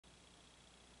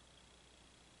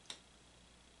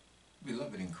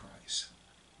Beloved in Christ,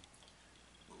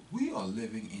 we are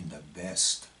living in the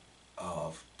best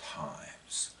of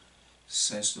times.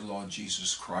 Since the Lord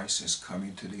Jesus Christ has come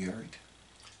into the earth,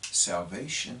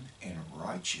 salvation and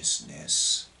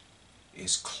righteousness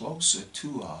is closer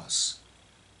to us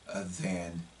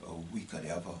than we could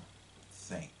ever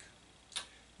think.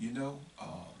 You know,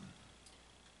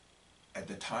 at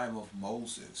the time of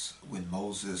Moses, when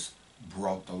Moses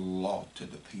brought the law to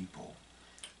the people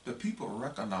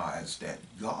recognized that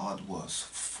God was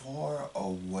far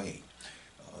away.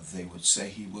 They would say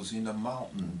he was in a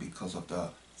mountain because of the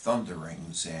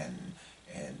thunderings and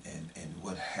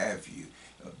what have you.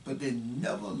 But they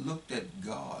never looked at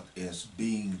God as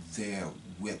being there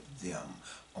with them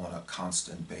on a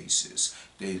constant basis.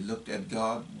 They looked at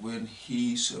God when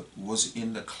he was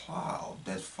in the cloud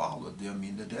that followed them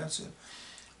in the desert,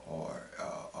 or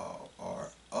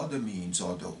other means,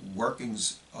 or the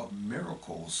workings of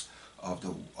miracles of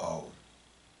the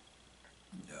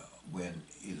when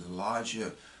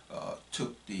Elijah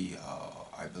took the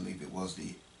I believe it was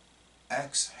the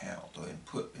axe handle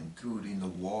and threw it in the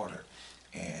water,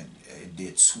 and it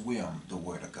did swim, the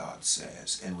word of God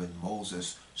says. And when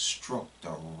Moses struck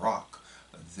the rock,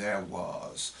 there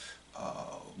was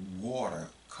water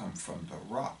come from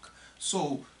the rock.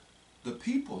 So the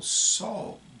people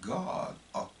saw God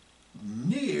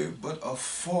near but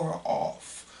afar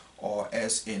off, or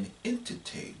as an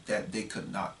entity that they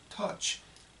could not touch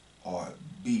or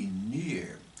be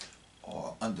near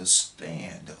or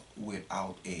understand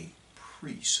without a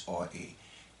priest or a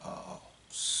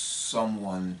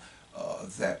someone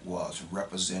that was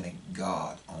representing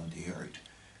God on the earth.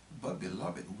 But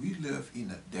beloved, we live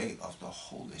in a day of the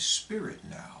Holy Spirit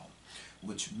now,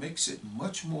 which makes it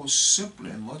much more simple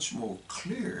and much more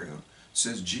clear,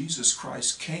 since Jesus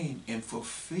Christ came and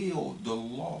fulfilled the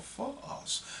law for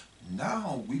us.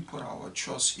 Now we put our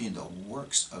trust in the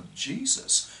works of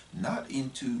Jesus, not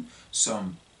into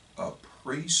some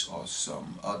priest or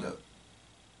some other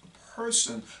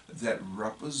person that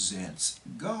represents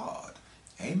God.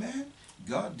 Amen?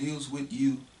 God deals with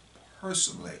you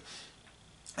personally.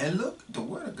 And look, the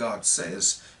Word of God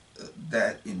says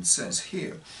that in sense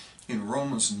here, in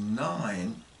Romans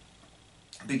 9,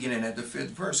 beginning at the 5th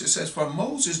verse, it says, "For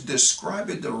Moses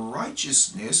described the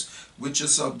righteousness which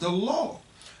is of the law,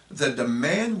 that the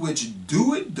man which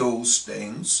doeth those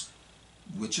things,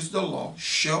 which is the law,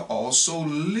 shall also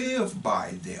live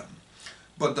by them.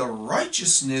 But the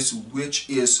righteousness which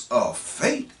is of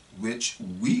faith," which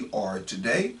we are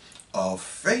today, of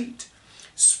faith,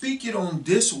 "speak it on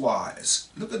this wise."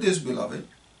 Look at this, beloved.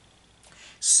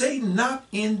 "Say not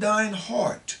in thine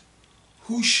heart,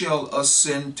 who shall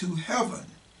ascend to heaven?"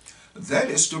 That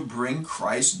is to bring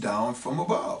Christ down from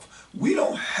above. We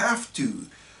don't have to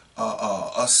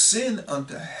ascend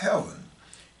unto heaven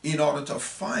in order to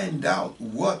find out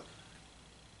what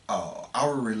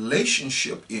our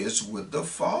relationship is with the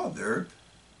Father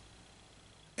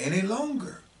any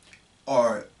longer.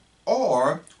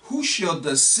 Or who shall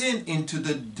descend into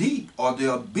the deep or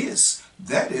the abyss?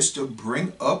 That is to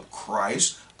bring up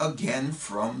Christ again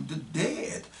from the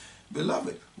dead.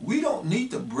 Beloved, we don't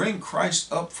need to bring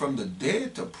Christ up from the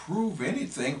dead to prove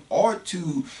anything or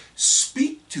to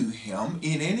speak to him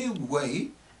in any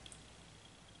way,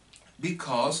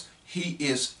 because he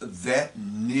is that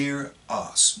near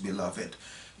us, beloved.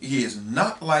 He is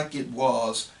not like it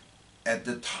was at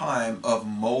the time of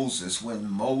Moses, when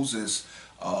Moses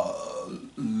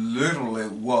literally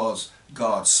was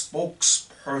God's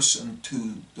spokesperson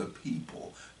to the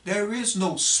people. There is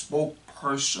no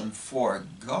spokesperson for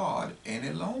God any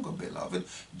longer, beloved.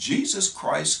 Jesus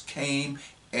Christ came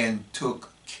and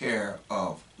took care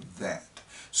of that.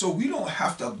 So we don't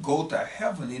have to go to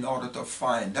heaven in order to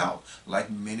find out, like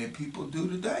many people do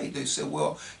today. They say,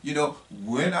 well, you know,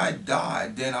 when I die,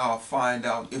 then I'll find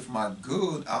out if my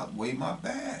good outweigh my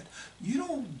bad. You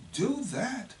don't do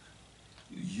that.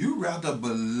 You rather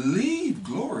believe,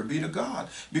 glory be to God,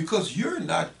 because you're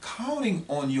not counting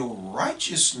on your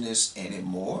righteousness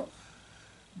anymore,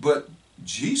 but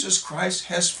Jesus Christ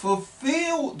has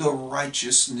fulfilled the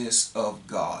righteousness of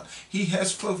God. He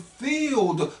has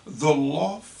fulfilled the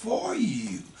law for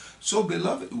you. So,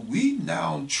 beloved, we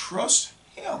now trust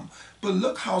him. But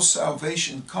look how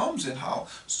salvation comes and how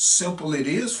simple it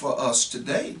is for us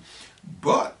today.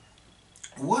 But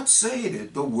what saith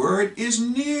it? The word is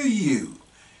near you,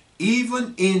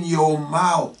 even in your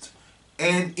mouth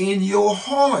and in your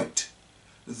heart.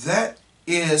 That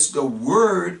is the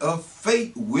word of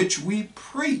faith which we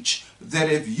preach, that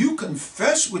if you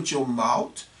confess with your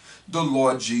mouth the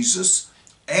Lord Jesus,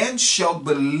 and shalt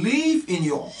believe in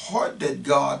your heart that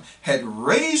God had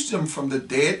raised him from the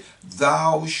dead,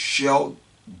 thou shalt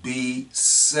be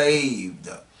saved.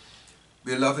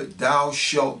 Beloved, thou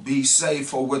shalt be saved.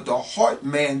 For with the heart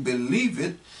man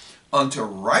believeth unto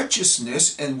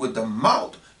righteousness, and with the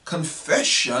mouth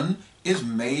confession is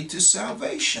made to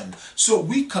salvation. So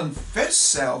we confess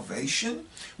salvation.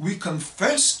 We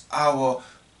confess our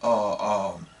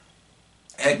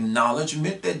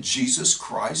acknowledgement that Jesus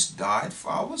Christ died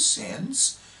for our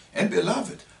sins. And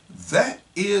beloved, that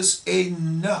is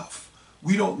enough.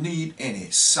 We don't need any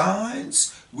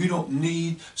signs. We don't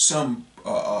need some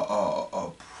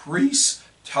priest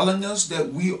telling us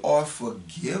that we are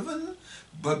forgiven.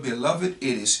 But beloved,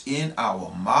 it is in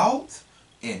our mouth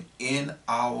and in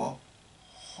our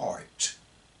heart.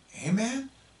 Amen?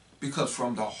 Because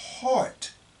from the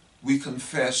heart we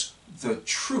confess the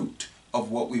truth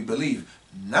of what we believe.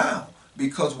 Now,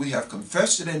 because we have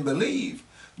confessed it and believed,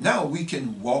 now we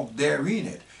can walk therein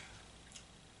it.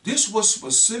 This was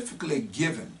specifically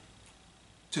given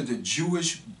to the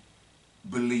Jewish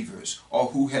believers, or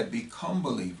who had become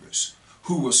believers,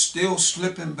 who were still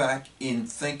slipping back in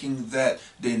thinking that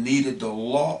they needed the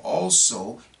law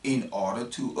also in order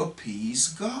to appease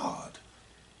God.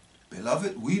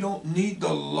 Beloved, we don't need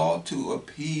the law to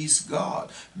appease God.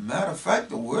 Matter of fact,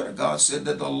 the Word of God said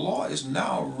that the law is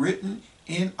now written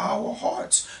in our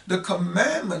hearts. The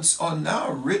commandments are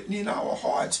now written in our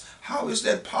hearts. How is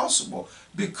that possible?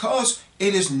 Because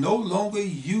it is no longer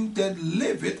you that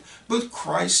liveth, but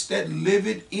Christ that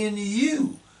liveth in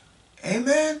you.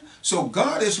 Amen? So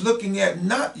God is looking at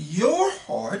not your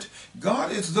heart.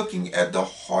 God is looking at the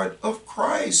heart of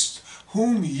Christ,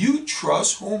 whom you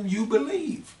trust, whom you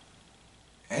believe.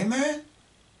 Amen?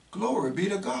 Glory be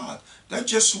to God.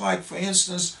 That's just like, for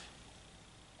instance,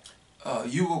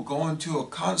 you were going to a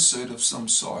concert of some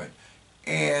sort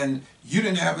and you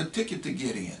didn't have a ticket to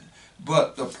get in,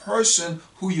 but the person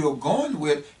who you're going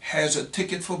with has a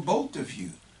ticket for both of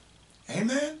you.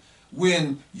 Amen?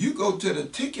 When you go to the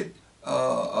ticket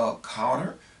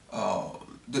counter,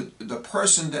 the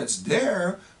person that's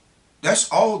there,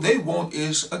 that's all they want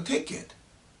is a ticket.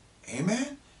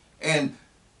 Amen? And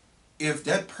if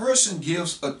that person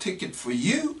gives a ticket for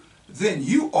you, then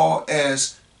you are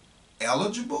as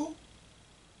eligible,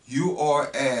 you are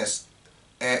as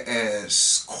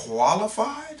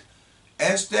qualified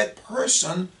as that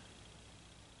person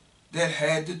that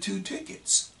had the two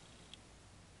tickets.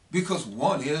 Because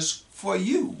one is for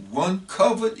you. One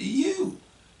covered you.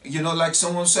 You know, like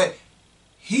someone say,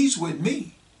 he's with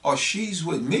me or she's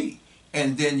with me.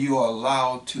 And then you are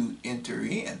allowed to enter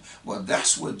in. Well,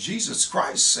 that's what Jesus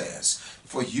Christ says.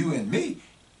 For you and me,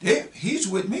 he's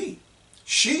with me.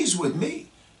 She's with me.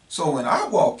 So when I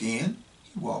walk in,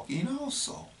 you walk in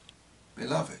also.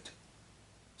 Beloved,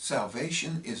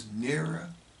 salvation is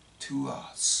nearer to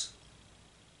us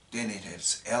than it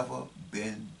has ever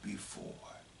been before.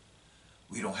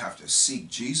 We don't have to seek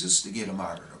Jesus to get him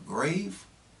out of the grave.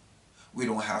 We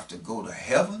don't have to go to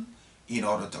heaven in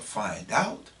order to find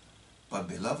out. But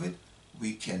beloved,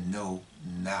 we can know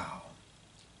now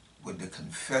with the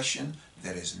confession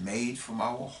that is made from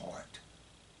our heart,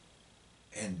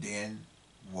 and then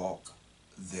walk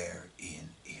therein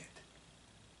it.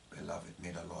 Beloved,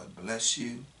 may the Lord bless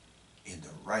you in the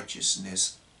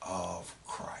righteousness of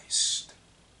Christ.